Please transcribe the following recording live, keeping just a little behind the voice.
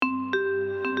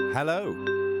Hello,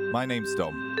 my name's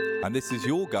Dom, and this is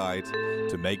your guide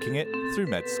to making it through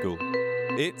med school.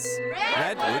 It's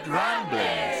Redwood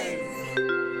Ramblings!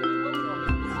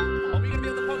 Are we going to be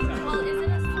on the podcast? Well, is it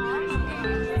a song?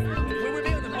 We will be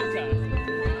on the podcast.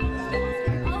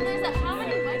 Oh, there's a how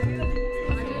many mics?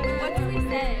 What do we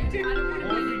say? I don't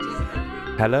want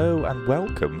to be. Hello and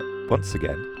welcome once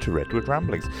again to Redwood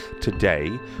Ramblings.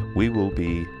 Today we will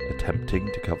be attempting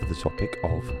to cover the topic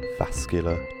of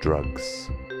vascular drugs.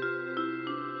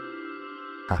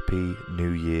 Happy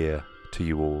New Year to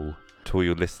you all. To all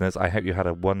your listeners, I hope you had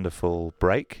a wonderful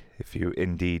break, if you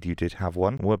did have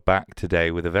one. We're back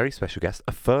today with a very special guest,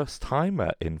 a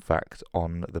first-timer, in fact,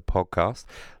 on the podcast.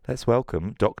 Let's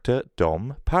welcome Dr.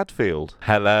 Dom Padfield.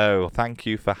 Hello, thank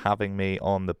you for having me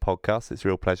on the podcast. It's a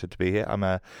real pleasure to be here. I'm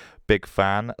a big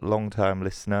fan, long-time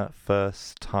listener,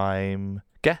 first-time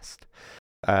guest.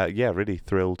 Really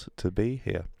thrilled to be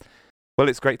here. Well,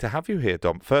 it's great to have you here,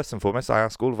 Dom. First and foremost, I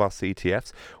ask all of our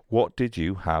CTFs, what did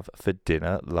you have for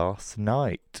dinner last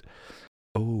night?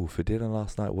 Oh, for dinner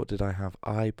last night, what did I have?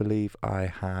 I believe I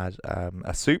had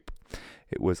a soup.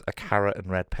 It was a carrot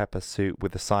and red pepper soup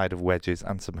with a side of wedges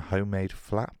and some homemade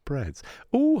flatbreads.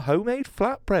 Oh, homemade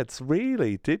flatbreads,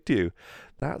 really? Did you?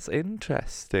 That's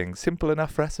interesting. Simple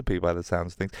enough recipe by the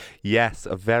sounds of things. Yes,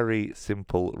 a very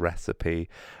simple recipe.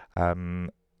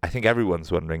 I think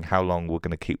everyone's wondering how long we're going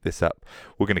to keep this up.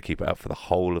 We're going to keep it up for the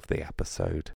whole of the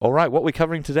episode. All right, what are we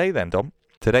covering today then, Dom?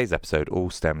 Today's episode all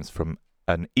stems from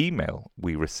an email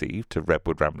we received to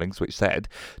Redwood Ramblings, which said,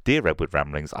 "Dear Redwood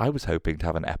Ramblings, I was hoping to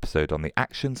have an episode on the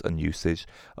actions and usage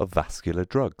of vascular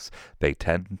drugs. They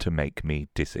tend to make me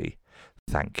dizzy.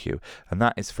 Thank you." And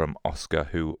that is from Oscar,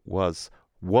 who was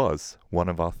one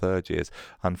of our third years.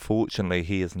 Unfortunately,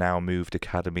 he has now moved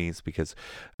academies because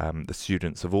the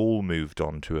students have all moved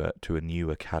on to a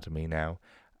new academy now,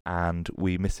 and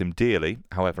we miss him dearly.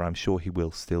 However, I'm sure he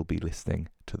will still be listening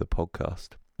to the podcast.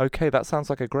 Okay, that sounds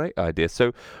like a great idea.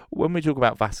 So when we talk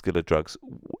about vascular drugs,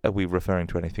 are we referring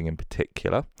to anything in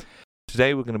particular?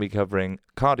 Today we're going to be covering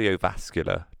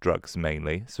cardiovascular drugs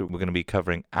mainly. So we're going to be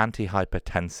covering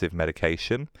antihypertensive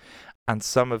medication and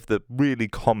some of the really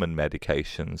common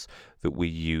medications that we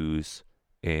use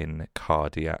in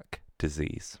cardiac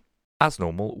disease. As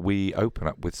normal, we open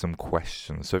up with some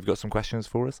questions. So have you got some questions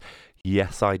for us?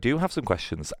 Yes, I do have some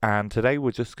questions. And today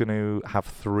we're just going to have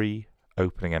 3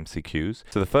 opening MCQs.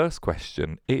 So the first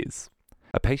question is,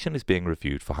 a patient is being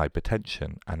reviewed for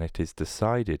hypertension and it is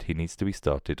decided he needs to be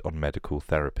started on medical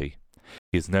therapy.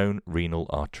 He has known renal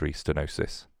artery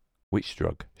stenosis. Which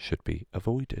drug should be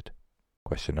avoided?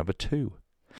 Question number 2.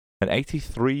 An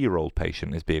 83-year-old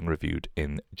patient is being reviewed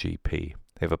in GP.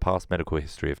 They have a past medical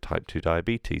history of type 2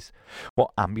 diabetes.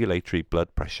 What ambulatory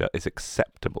blood pressure is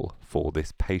acceptable for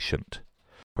this patient?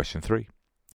 Question 3.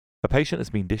 A patient has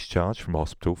been discharged from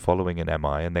hospital following an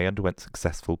MI and they underwent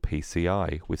successful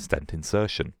PCI with stent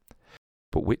insertion.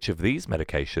 But which of these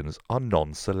medications are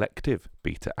non-selective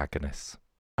beta agonists?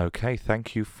 Okay,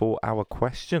 thank you for our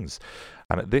questions.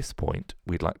 And at this point,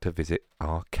 we'd like to visit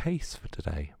our case for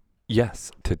today.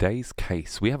 Yes, today's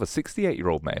case. We have a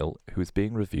 68-year-old male who is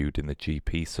being reviewed in the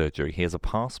GP surgery. He has a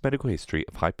past medical history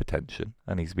of hypertension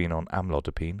and he's been on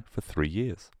amlodipine for 3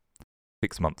 years.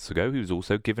 6 months ago, he was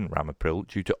also given ramipril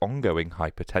due to ongoing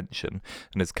hypertension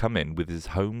and has come in with his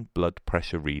home blood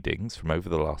pressure readings from over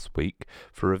the last week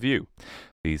for review.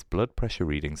 These blood pressure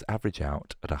readings average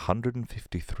out at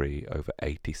 153 over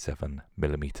 87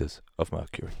 millimeters of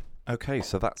mercury. Okay,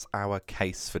 so that's our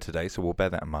case for today. So we'll bear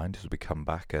that in mind as we come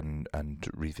back and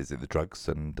revisit the drugs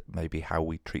and maybe how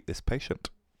we treat this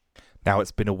patient. Now,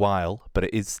 it's been a while, but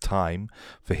it is time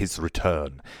for his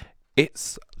return.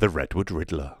 It's the Redwood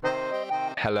Riddler.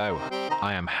 Hello,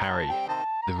 I am Harry,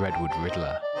 the Redwood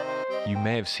Riddler. You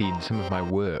may have seen some of my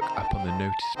work up on the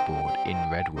notice board in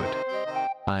Redwood.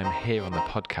 I am here on the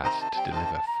podcast to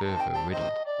deliver further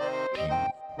riddle to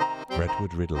you.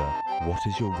 Redwood Riddler, what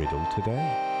is your riddle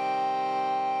today?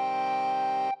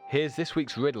 Here's this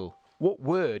week's riddle. What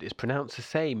word is pronounced the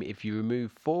same if you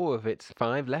remove 4 of its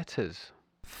 5 letters?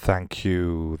 Thank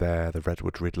you there, the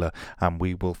Redwood Riddler, and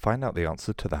we will find out the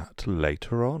answer to that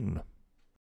later on.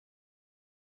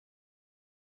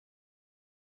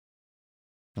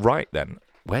 Right then,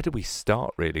 where do we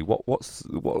start really? What's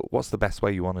the best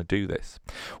way you want to do this?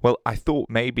 Well, I thought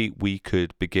maybe we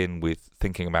could begin with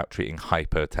thinking about treating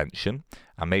hypertension,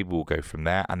 and maybe we'll go from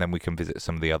there, and then we can visit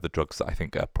some of the other drugs that I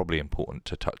think are probably important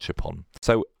to touch upon.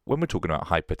 So when we're talking about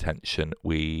hypertension,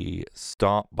 we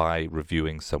start by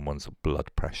reviewing someone's blood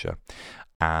pressure.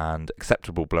 And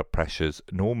acceptable blood pressures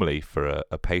normally for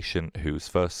a patient who's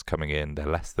first coming in, they're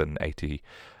less than 80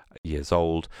 years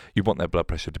old. You want their blood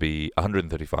pressure to be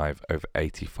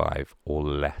 135/85 or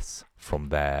less from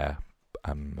their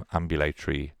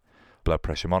ambulatory blood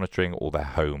pressure monitoring or their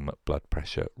home blood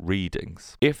pressure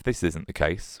readings. If this isn't the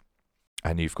case,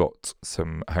 and you've got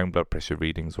some home blood pressure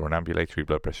readings or an ambulatory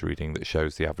blood pressure reading that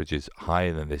shows the average is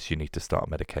higher than this, you need to start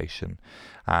medication.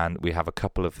 And we have a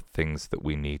couple of things that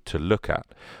we need to look at.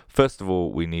 First of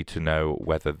all, we need to know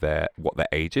what their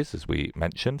age is, as we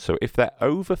mentioned. So if they're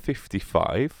over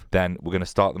 55, then we're going to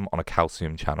start them on a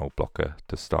calcium channel blocker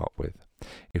to start with.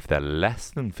 If they're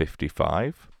less than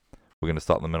 55, we're going to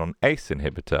start them on an ACE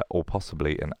inhibitor or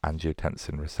possibly an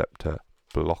angiotensin receptor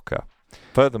blocker.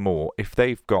 Furthermore, if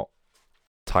they've got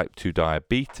type 2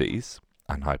 diabetes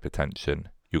and hypertension,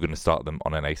 you're going to start them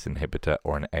on an ACE inhibitor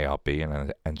or an ARB,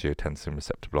 an angiotensin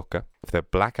receptor blocker. If they're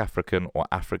Black African or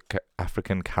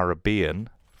African Caribbean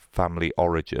family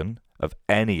origin of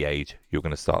any age, you're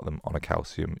going to start them on a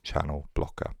calcium channel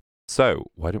blocker. So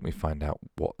why don't we find out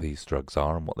what these drugs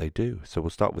are and what they do? So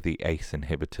we'll start with the ACE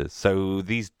inhibitors. So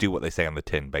these do what they say on the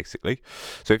tin, basically.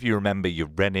 So if you remember your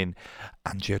renin,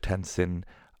 angiotensin,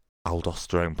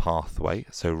 aldosterone pathway.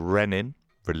 So renin,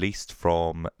 released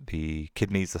from the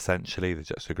kidneys, essentially, the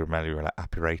juxtaglomerular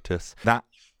apparatus. That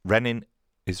renin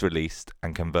is released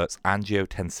and converts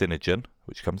angiotensinogen,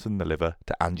 which comes from the liver,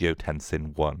 to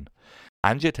angiotensin 1.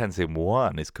 Angiotensin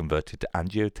 1 is converted to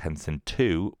angiotensin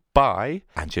 2 by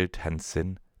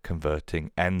angiotensin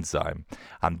converting enzyme.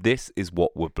 And this is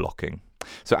what we're blocking.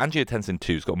 So angiotensin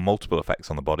 2 has got multiple effects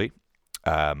on the body.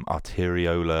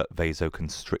 Arteriolar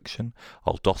vasoconstriction,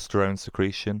 aldosterone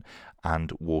secretion,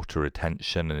 and water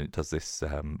retention, and it does this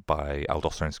by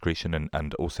aldosterone secretion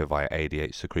and also via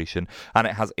ADH secretion, and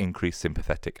it has increased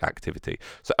sympathetic activity.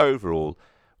 So overall,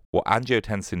 what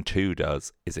angiotensin 2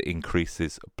 does is it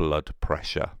increases blood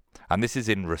pressure, and this is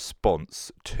in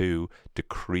response to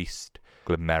decreased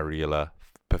glomerular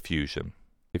perfusion.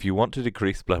 If you want to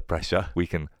decrease blood pressure, we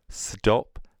can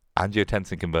stop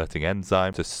angiotensin converting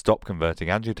enzyme to stop converting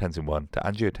angiotensin 1 to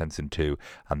angiotensin 2,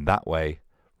 and that way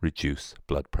reduce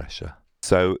blood pressure.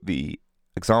 So the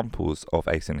examples of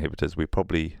ACE inhibitors, we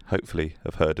probably, hopefully,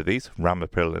 have heard of these.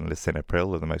 Ramipril and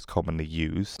lisinopril are the most commonly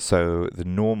used. So the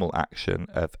normal action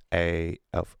of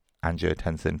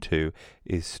angiotensin 2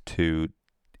 is to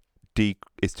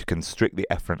constrict the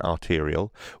efferent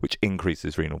arteriole, which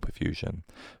increases renal perfusion.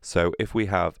 So if we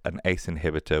have an ACE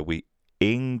inhibitor, we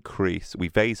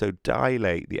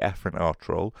vasodilate the efferent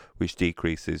arteriole, which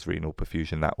decreases renal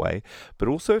perfusion that way. But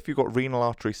also if you've got renal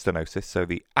artery stenosis, so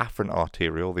the afferent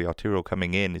arteriole, the arteriole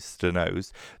coming in is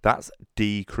stenosed, that's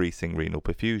decreasing renal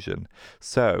perfusion.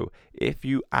 So if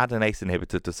you add an ACE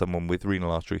inhibitor to someone with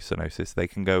renal artery stenosis, they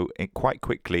can go quite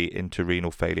quickly into renal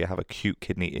failure, have acute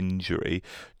kidney injury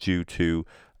due to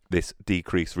this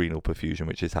decreased renal perfusion,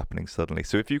 which is happening suddenly.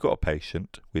 So if you've got a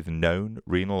patient with known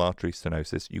renal artery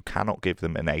stenosis, you cannot give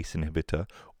them an ACE inhibitor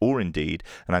or indeed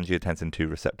an angiotensin 2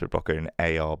 receptor blocker, an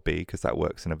ARB, because that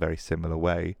works in a very similar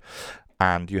way.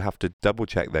 And you have to double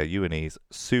check their UNEs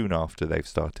soon after they've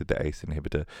started the ACE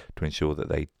inhibitor to ensure that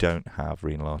they don't have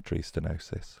renal artery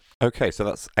stenosis. Okay, so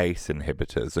that's ACE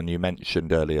inhibitors, and you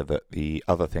mentioned earlier that the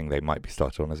other thing they might be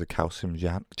started on is a calcium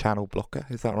channel blocker,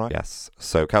 is that right? Yes,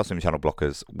 so calcium channel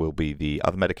blockers will be the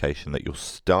other medication that you're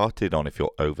started on if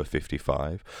you're over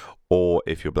 55, or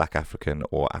if you're Black African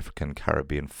or African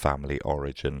Caribbean family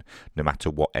origin, no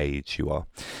matter what age you are.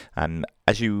 And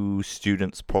as you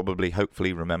students probably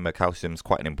hopefully remember, calcium is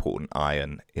quite an important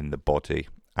ion in the body,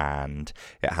 and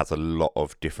it has a lot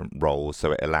of different roles.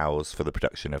 So it allows for the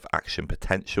production of action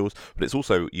potentials, but it's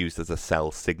also used as a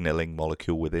cell signaling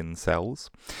molecule within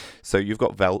cells. So you've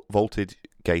got voltage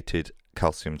gated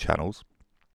calcium channels,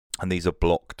 and these are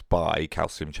blocked by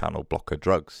calcium channel blocker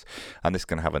drugs, and this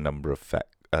can have a number of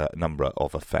effects.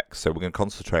 So we're going to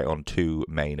concentrate on two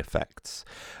main effects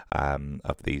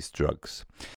of these drugs.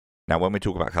 Now, when we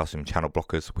talk about calcium channel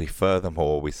blockers, we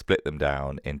split them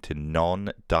down into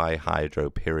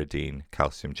non-dihydropyridine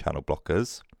calcium channel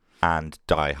blockers and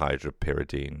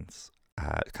dihydropyridines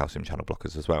calcium channel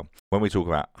blockers as well. When we talk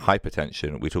about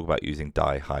hypertension, we talk about using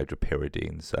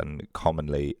dihydropyridines, and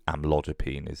commonly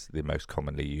amlodipine is the most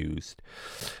commonly used.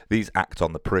 These act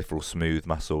on the peripheral smooth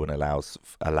muscle and allow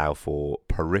for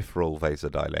peripheral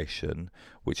vasodilation,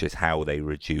 which is how they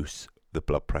reduce the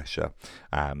blood pressure,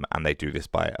 and they do this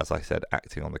by, as I said,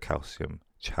 acting on the calcium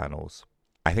channels.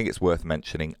 I think it's worth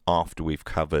mentioning, after we've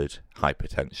covered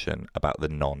hypertension, about the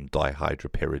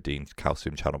non-dihydropyridine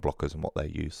calcium channel blockers and what they're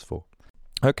used for.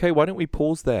 Okay, why don't we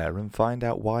pause there and find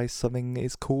out why something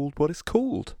is called what it's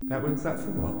called? That word's that for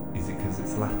what? Is it because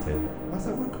it's Latin? Why's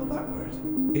that word called that word?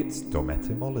 It's dom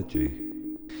etymology.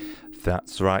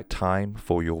 That's right, time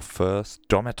for your first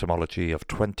Dometomology of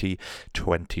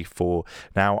 2024.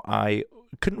 Now, I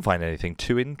couldn't find anything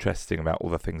too interesting about all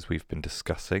the things we've been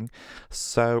discussing,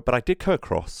 but I did come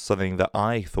across something that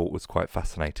I thought was quite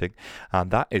fascinating,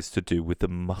 and that is to do with the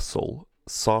muscle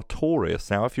sartorius.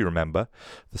 Now, if you remember,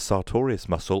 the sartorius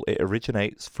muscle, it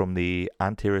originates from the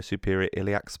anterior superior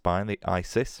iliac spine, the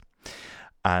ISIS,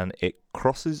 and it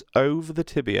crosses over the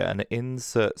tibia and it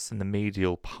inserts in the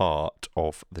medial part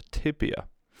of the tibia.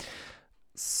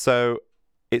 So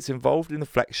it's involved in the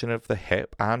flexion of the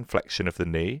hip and flexion of the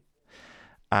knee,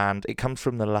 and it comes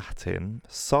from the Latin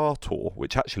sartor,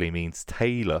 which actually means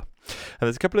tailor. And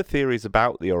there's a couple of theories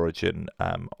about the origin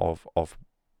of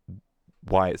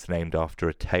why it's named after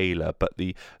a tailor, but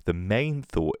the main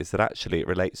thought is that actually it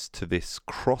relates to this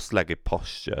cross-legged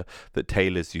posture that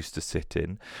tailors used to sit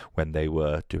in when they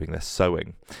were doing their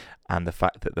sewing, and the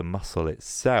fact that the muscle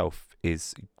itself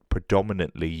is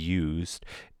predominantly used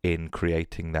in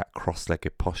creating that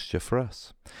cross-legged posture for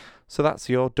us. So that's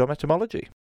your dometomology.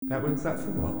 That word's that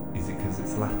for what? Is it because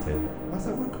it's Latin? Why's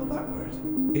that word called that word?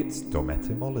 It's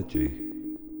dometomology.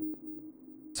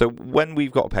 So when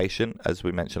we've got a patient, as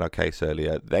we mentioned our case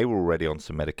earlier, they were already on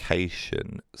some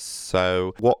medication.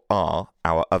 So what are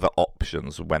our other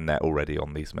options when they're already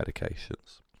on these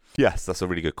medications? Yes, that's a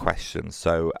really good question.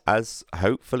 So as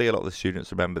hopefully a lot of the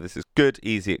students remember, this is good,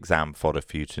 easy exam fodder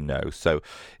for you to know. So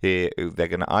they're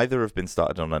going to either have been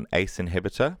started on an ACE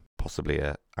inhibitor, possibly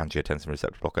a angiotensin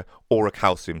receptor blocker, or a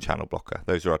calcium channel blocker.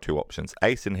 Those are our two options,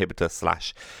 ACE inhibitor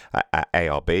 /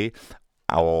 ARB,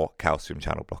 or calcium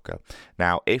channel blocker.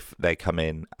 Now, if they come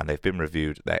in and they've been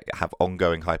reviewed, they have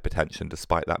ongoing hypertension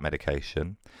despite that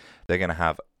medication, they're going to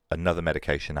have another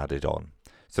medication added on.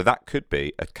 So that could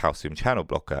be a calcium channel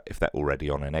blocker if they're already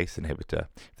on an ACE inhibitor.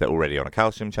 If they're already on a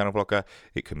calcium channel blocker,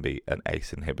 it can be an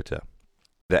ACE inhibitor.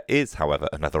 There is, however,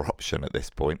 another option at this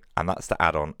point, and that's to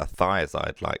add on a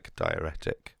thiazide-like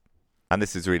diuretic. And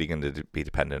this is really going to be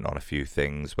dependent on a few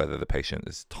things, whether the patient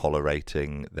is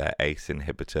tolerating their ACE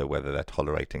inhibitor, whether they're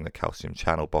tolerating the calcium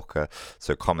channel blocker.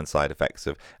 So common side effects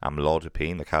of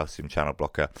amlodipine, the calcium channel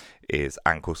blocker, is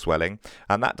ankle swelling.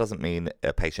 And that doesn't mean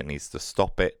a patient needs to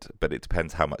stop it, but it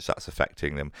depends how much that's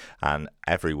affecting them. And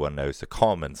everyone knows the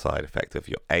common side effect of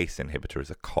your ACE inhibitor is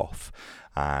a cough.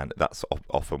 And that's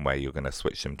often where you're going to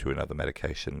switch them to another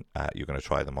medication. You're going to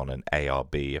try them on an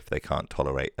ARB if they can't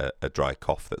tolerate a dry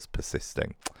cough that's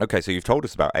persisting. Okay, so you've told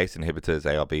us about ACE inhibitors,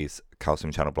 ARBs,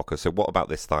 calcium channel blockers. So what about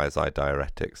this thiazide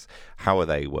diuretics? How are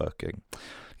they working?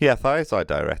 Yeah, thiazide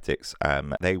diuretics,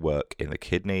 they work in the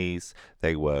kidneys.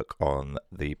 They work on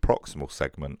the proximal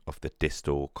segment of the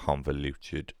distal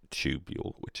convoluted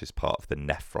tubule, which is part of the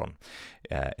nephron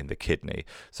in the kidney.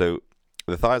 So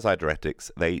the thiazide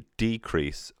diuretics, they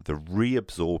decrease the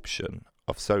reabsorption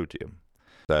of sodium.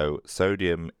 So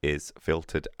sodium is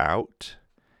filtered out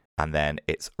and then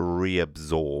it's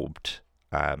reabsorbed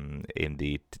in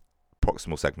the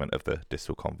proximal segment of the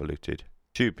distal convoluted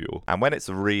tubule. And when it's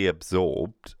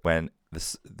reabsorbed, when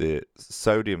the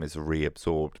sodium is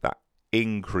reabsorbed, that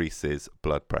increases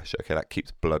blood pressure. Okay, that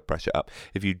keeps blood pressure up.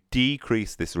 If you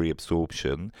decrease this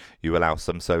reabsorption, you allow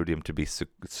some sodium to be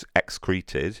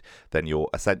excreted, then you're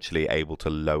essentially able to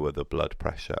lower the blood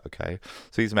pressure. Okay,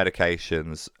 so these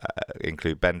medications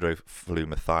include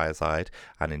bendroflumethiazide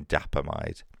and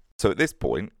indapamide. So at this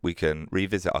point, we can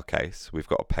revisit our case. We've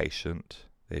got a patient.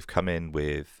 They've come in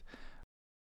with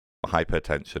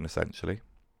hypertension, essentially.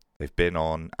 They've been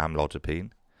on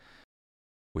amlodipine,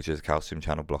 which is a calcium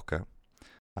channel blocker.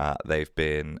 They've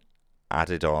been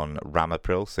added on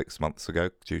ramipril 6 months ago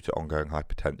due to ongoing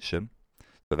hypertension.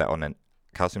 So they're on a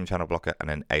calcium channel blocker and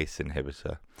an ACE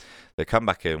inhibitor. They come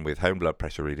back in with home blood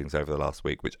pressure readings over the last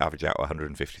week, which average out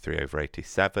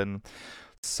 153/87.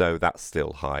 So that's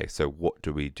still high. So what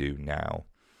do we do now?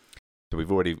 So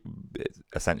we've already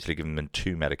essentially given them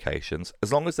 2 medications.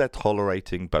 As long as they're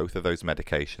tolerating both of those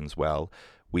medications well,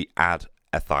 we add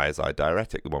a thiazide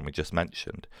diuretic, the one we just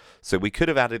mentioned. So we could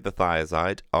have added the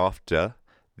thiazide after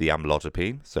the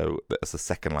amlodipine, so that's a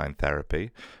second-line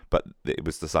therapy, but it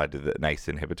was decided that an ACE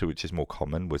inhibitor, which is more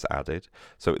common, was added.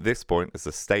 So at this point, as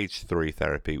a stage 3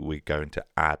 therapy, we're going to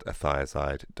add a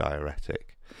thiazide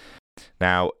diuretic.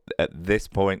 Now, at this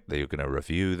point, you're going to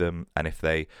review them, and if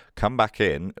they come back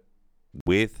in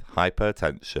with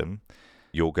hypertension,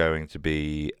 you're going to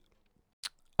be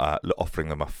offering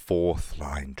them a fourth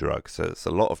line drug. So it's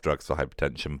a lot of drugs for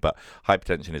hypertension, but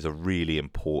hypertension is a really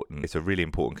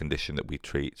important condition that we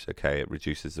treat. Okay, it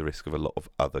reduces the risk of a lot of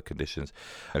other conditions,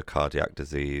 cardiac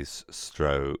disease,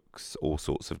 strokes, all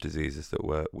sorts of diseases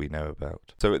that we know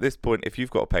about. So at this point, if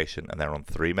you've got a patient and they're on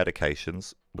 3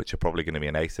 medications, which are probably going to be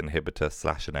an ACE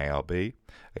inhibitor / an ARB,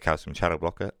 a calcium channel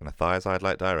blocker, and a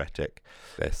thiazide-like diuretic,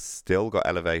 they've still got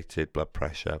elevated blood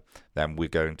pressure, then we're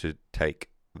going to take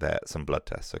some blood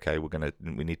tests. Okay,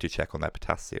 we need to check on their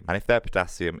potassium, and if their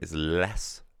potassium is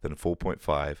less than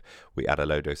 4.5, we add a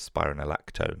low dose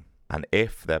spironolactone, and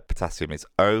if their potassium is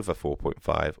over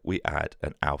 4.5, we add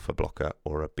an alpha blocker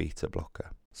or a beta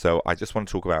blocker. So I just want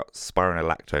to talk about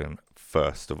spironolactone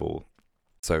first of all.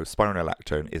 So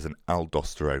spironolactone is an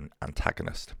aldosterone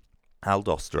antagonist.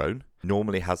 Aldosterone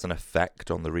normally has an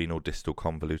effect on the renal distal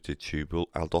convoluted tubule.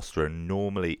 Aldosterone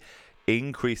normally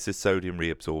increases sodium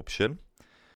reabsorption,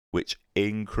 which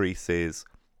increases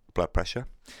blood pressure,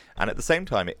 and at the same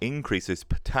time it increases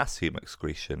potassium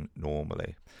excretion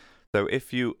normally. So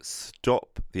if you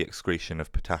stop the excretion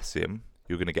of potassium,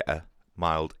 you're going to get a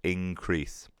mild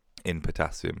increase in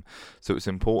potassium. So it's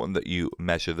important that you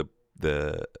measure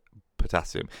the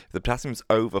potassium. If the potassium is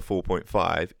over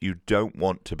 4.5, you don't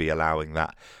want to be allowing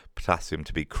that potassium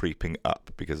to be creeping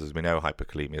up, because as we know,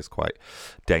 hyperkalemia is quite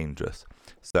dangerous.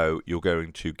 So you're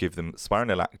going to give them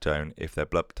spironolactone if their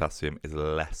blood potassium is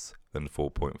less than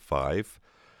 4.5,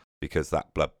 because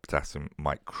that blood potassium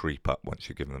might creep up once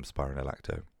you give them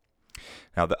spironolactone.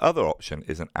 Now, the other option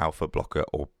is an alpha blocker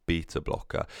or beta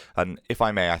blocker. And if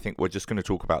I may, I think we're just going to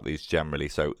talk about these generally.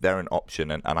 So they're an option,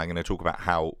 and I'm going to talk about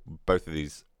how both of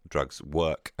these drugs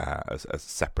work as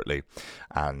separately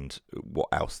and what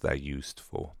else they're used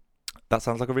for. That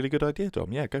sounds like a really good idea,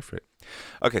 Dom. Yeah, go for it.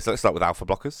 Okay, so let's start with alpha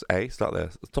blockers. Start there,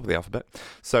 top of the alphabet.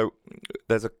 So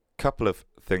there's a couple of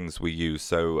things we use.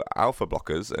 So alpha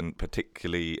blockers, and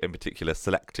in particular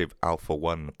selective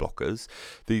alpha-1 blockers,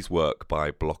 these work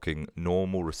by blocking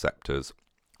normal receptors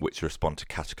which respond to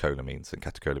catecholamines, and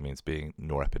catecholamines being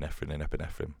norepinephrine and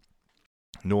epinephrine.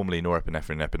 Normally,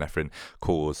 norepinephrine and epinephrine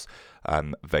cause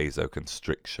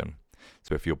vasoconstriction.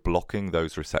 So if you're blocking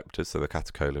those receptors, so the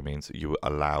catecholamines, you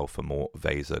allow for more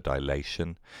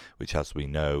vasodilation, which, as we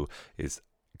know, is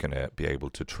going to be able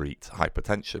to treat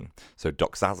hypertension. So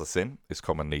doxazocin is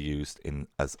commonly used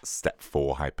as step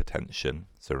 4 hypertension.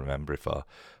 So remember, if our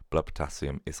blood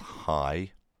potassium is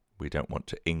high, we don't want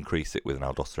to increase it with an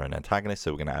aldosterone antagonist,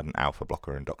 so we're going to add an alpha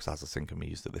blocker, and doxazocin can be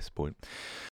used at this point.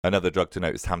 Another drug to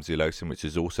note is tamsulosin, which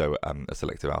is also a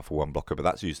selective alpha-1 blocker, but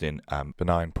that's used in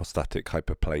benign prostatic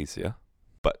hyperplasia.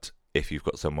 But if you've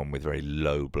got someone with very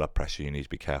low blood pressure, you need to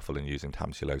be careful in using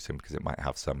tamsulosin, because it might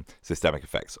have some systemic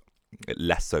effects,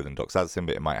 less so than doxazocin,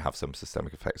 but it might have some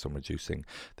systemic effects on reducing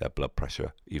their blood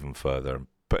pressure even further, and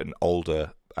putting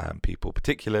older people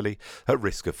particularly at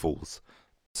risk of falls.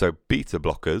 So beta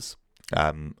blockers,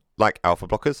 like alpha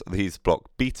blockers, these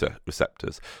block beta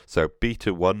receptors. So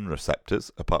beta 1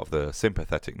 receptors are part of the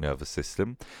sympathetic nervous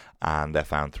system, and they're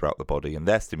found throughout the body, and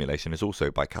their stimulation is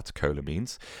also by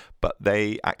catecholamines, but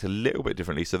they act a little bit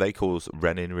differently. So they cause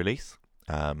renin release.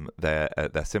 Their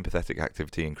sympathetic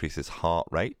activity increases heart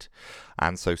rate,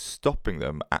 and so stopping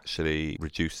them actually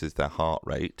reduces their heart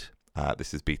rate.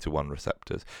 This is beta 1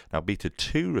 receptors. Now, beta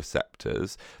 2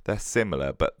 receptors, they're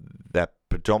similar, but they're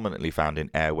predominantly found in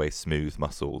airway smooth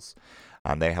muscles,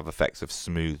 and they have effects of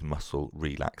smooth muscle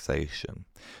relaxation.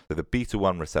 So the beta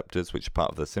 1 receptors, which are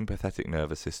part of the sympathetic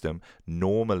nervous system,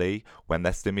 normally, when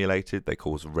they're stimulated, they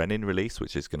cause renin release,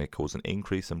 which is going to cause an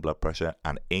increase in blood pressure,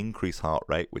 and increase heart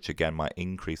rate, which again might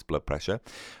increase blood pressure.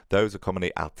 Those are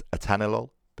commonly atenolol,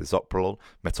 bisoprolol,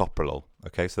 metoprolol.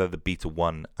 Okay, so they're the beta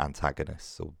 1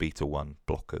 antagonists, or beta 1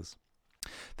 blockers.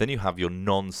 Then you have your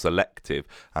non-selective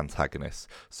antagonists,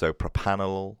 so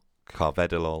propranolol,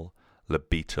 carvedilol,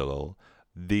 labetalol.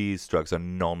 These drugs are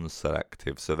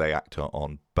non-selective, so they act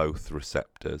on both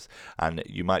receptors. And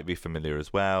you might be familiar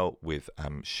as well with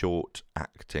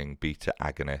short-acting beta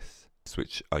agonists,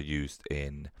 which are used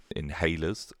in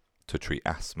inhalers to treat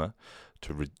asthma,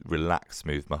 to relax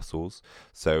smooth muscles.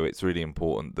 So it's really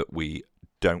important that we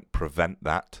don't prevent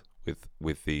that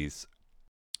with these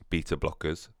beta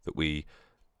blockers, that we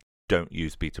don't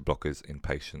use beta blockers in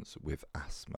patients with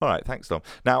asthma. All right, thanks, Dom.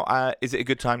 Now, is it a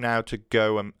good time now to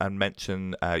go and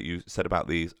mention, you said about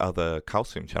these other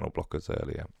calcium channel blockers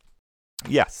earlier?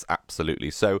 Yes,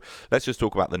 absolutely. So let's just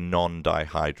talk about the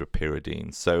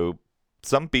non-dihydropyridines. So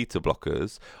some beta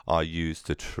blockers are used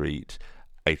to treat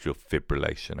atrial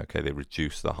fibrillation. Okay, they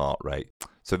reduce the heart rate.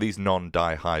 So these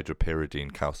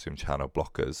non-dihydropyridine calcium channel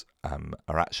blockers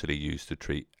are actually used to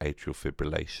treat atrial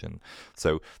fibrillation.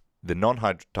 So The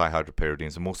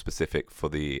non-dihydropyridines are more specific for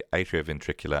the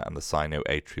atrioventricular and the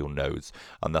sinoatrial nodes,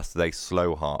 and thus they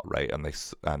slow heart rate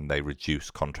and they reduce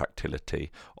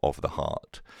contractility of the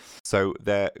heart. So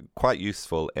they're quite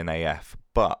useful in AF,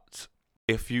 but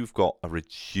if you've got a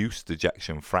reduced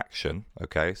ejection fraction,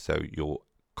 okay, so your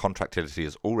contractility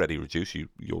is already reduced,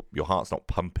 your heart's not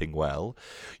pumping well,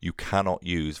 you cannot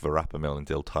use verapamil and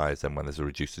diltiazem when there's a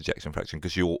reduced ejection fraction,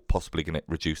 because you're possibly going to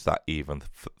reduce that even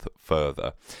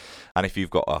further. And if you've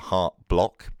got a heart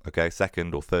block, okay,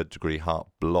 second or third degree heart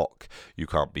block, you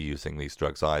can't be using these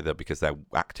drugs either, because they're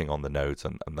acting on the nodes,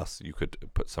 and thus you could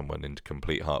put someone into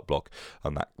complete heart block,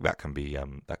 and that can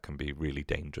be really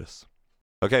dangerous.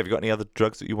 Okay, have you got any other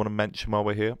drugs that you want to mention while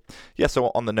we're here? Yeah,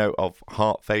 so on the note of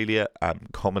heart failure,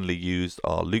 commonly used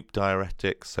are loop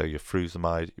diuretics, so your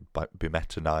furosemide,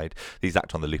 bumetanide. These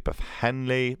act on the loop of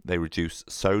Henle. They reduce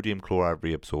sodium chloride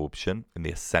reabsorption in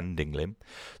the ascending limb.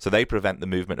 So they prevent the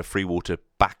movement of free water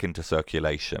back into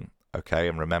circulation. Okay,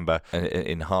 and remember,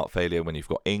 in heart failure, when you've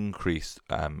got increased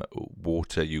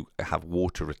water, you have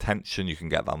water retention. You can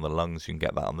get that on the lungs, you can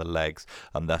get that on the legs,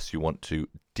 and thus you want to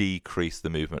decrease the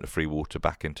movement of free water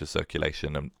back into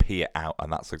circulation and pee it out,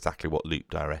 and that's exactly what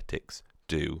loop diuretics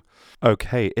do.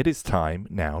 Okay, it is time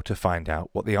now to find out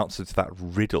what the answer to that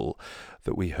riddle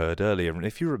that we heard earlier. And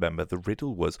if you remember, the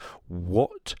riddle was,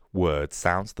 what word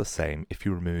sounds the same if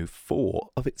you remove 4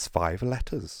 of its 5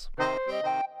 letters?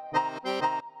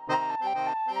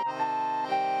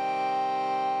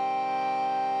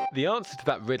 The answer to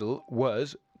that riddle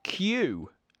was Q.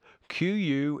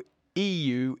 Q-U-E-U-E.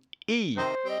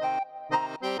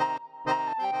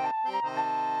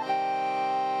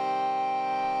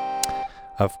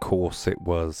 Of course it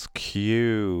was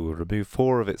Q. Remove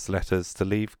 4 of its letters to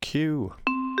leave Q.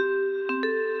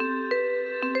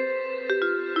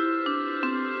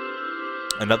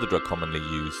 Another drug commonly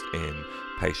used in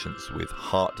patients with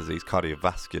heart disease,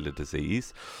 cardiovascular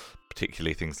disease,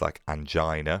 particularly things like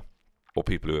angina, or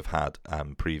people who have had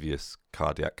previous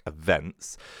cardiac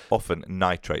events, often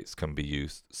nitrates can be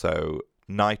used. So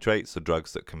nitrates are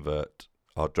drugs that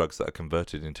are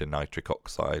converted into nitric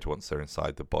oxide once they're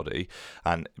inside the body.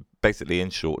 And basically, in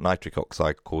short, nitric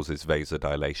oxide causes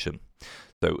vasodilation.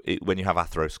 So when you have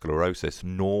atherosclerosis,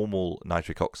 normal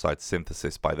nitric oxide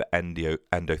synthesis by the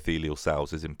endothelial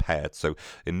cells is impaired. So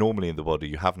normally in the body,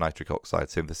 you have nitric oxide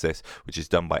synthesis, which is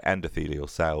done by endothelial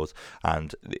cells.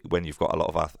 And when you've got a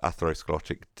lot of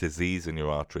atherosclerotic disease in your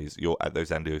arteries,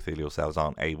 those endothelial cells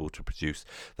aren't able to produce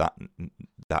that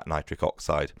nitric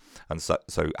oxide. And so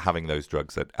having those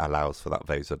drugs that allows for that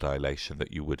vasodilation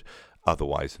that you would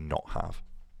otherwise not have.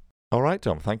 All right,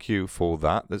 Dom, thank you for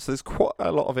that. There's quite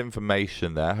a lot of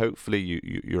information there. Hopefully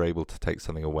you're able to take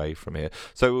something away from here.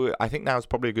 So I think now is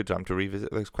probably a good time to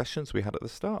revisit those questions we had at the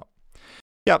start.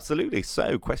 Yeah, absolutely.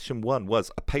 So question 1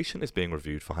 was, a patient is being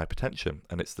reviewed for hypertension,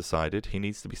 and it's decided he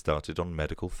needs to be started on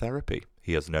medical therapy.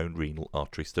 He has known renal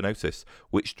artery stenosis.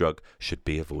 Which drug should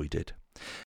be avoided?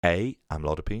 A,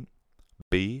 amlodipine.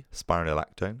 B,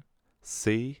 spironolactone.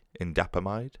 C,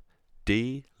 indapamide.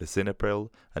 D, lisinopril,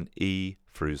 and E,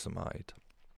 furosemide.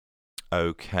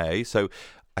 Okay, so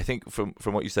I think from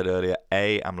what you said earlier,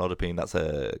 A, amlodipine, that's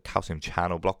a calcium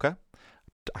channel blocker.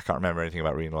 I can't remember anything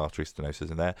about renal artery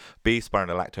stenosis in there. B,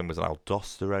 spironolactone was an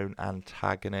aldosterone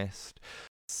antagonist.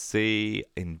 C,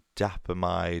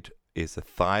 indapamide is a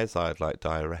thiazide-like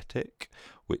diuretic,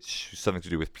 which is something to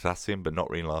do with potassium, but not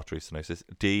renal artery stenosis.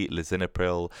 D,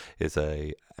 lisinopril is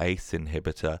a ACE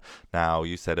inhibitor. Now,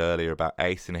 you said earlier about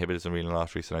ACE inhibitors and renal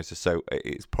artery stenosis, so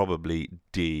it's probably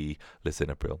D,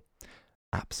 lisinopril.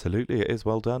 Absolutely, it is.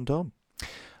 Well done, Dom.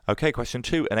 Okay, question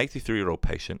 2. An 83-year-old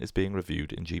patient is being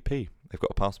reviewed in GP. They've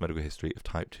got a past medical history of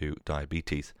type 2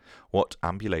 diabetes. What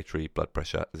ambulatory blood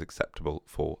pressure is acceptable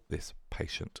for this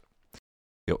patient?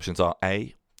 The options are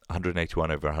A,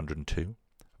 181 over 102,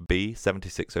 B,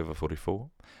 76 over 44,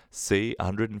 C,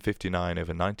 159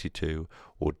 over 92,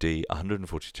 or D,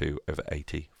 142 over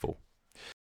 84.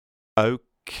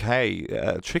 Okay,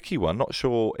 tricky one. Not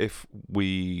sure if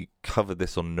we covered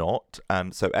this or not.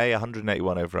 So A,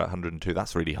 181 over 102,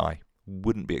 that's really high.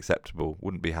 Wouldn't be acceptable,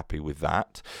 wouldn't be happy with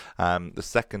that. The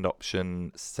second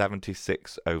option,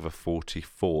 76 over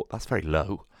 44, that's very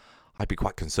low. I'd be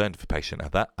quite concerned if a patient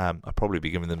had that. I'd probably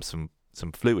be giving them some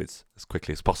fluids as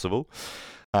quickly as possible.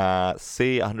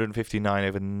 C, 159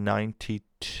 over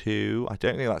 92. I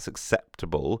don't think that's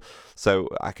acceptable. So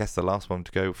I guess the last one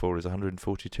to go for is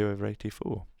 142 over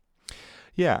 84.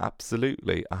 Yeah,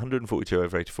 absolutely. 142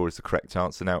 over 84 is the correct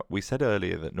answer. Now, we said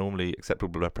earlier that normally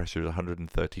acceptable blood pressure is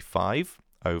 135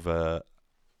 over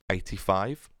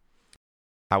 85.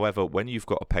 However, when you've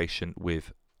got a patient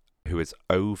who is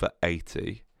over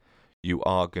 80, you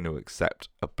are going to accept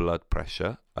a blood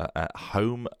pressure, a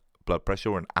home blood pressure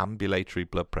or an ambulatory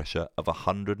blood pressure of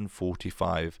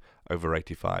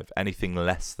 145/85. Anything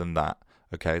less than that,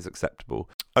 okay, is acceptable.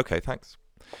 Okay, thanks.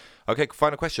 Okay,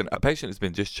 final question. A patient has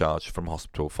been discharged from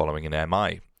hospital following an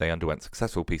MI. They underwent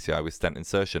successful PCI with stent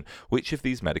insertion. Which of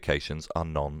these medications are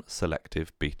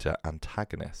non-selective beta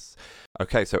antagonists?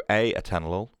 Okay, so A,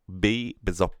 atenolol, B,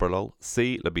 bisoprolol,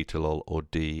 C, labetalol, or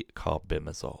D,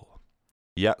 carbimazole.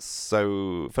 Yes,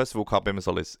 so first of all,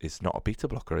 carbimazole is not a beta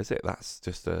blocker, is it? That's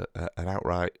just an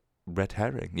outright red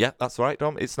herring. Yeah, that's right,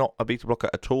 Dom. It's not a beta blocker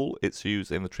at all. It's used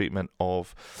in the treatment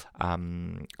of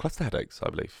cluster headaches, I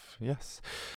believe. Yes.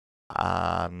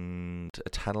 And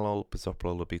atenolol,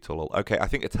 bisoprolol, labetalol. Okay, I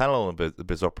think atenolol and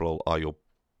bisoprolol are your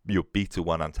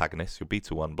beta-1 antagonists, your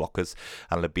beta-1 blockers,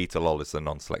 and labetalol is the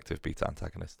non-selective beta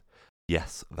antagonist.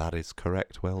 Yes, that is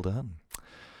correct. Well done.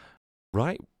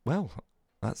 Right, well,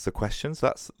 that's the questions.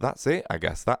 That's it, I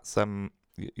guess. That's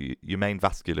your main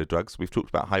vascular drugs. We've talked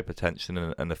about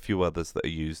hypertension and a few others that are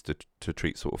used to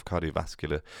treat sort of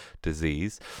cardiovascular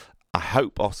disease. I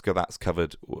hope, Oscar, that's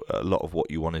covered a lot of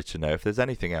what you wanted to know. If there's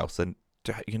anything else, then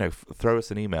throw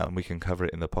us an email and we can cover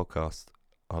it in the podcast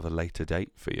of a later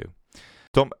date for you.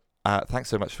 Tom, thanks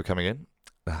so much for coming in.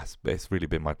 It's really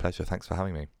been my pleasure. Thanks for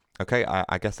having me. Okay,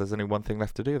 I guess there's only one thing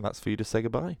left to do, and that's for you to say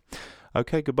goodbye.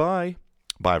 Okay, goodbye.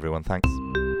 Bye, everyone. Thanks.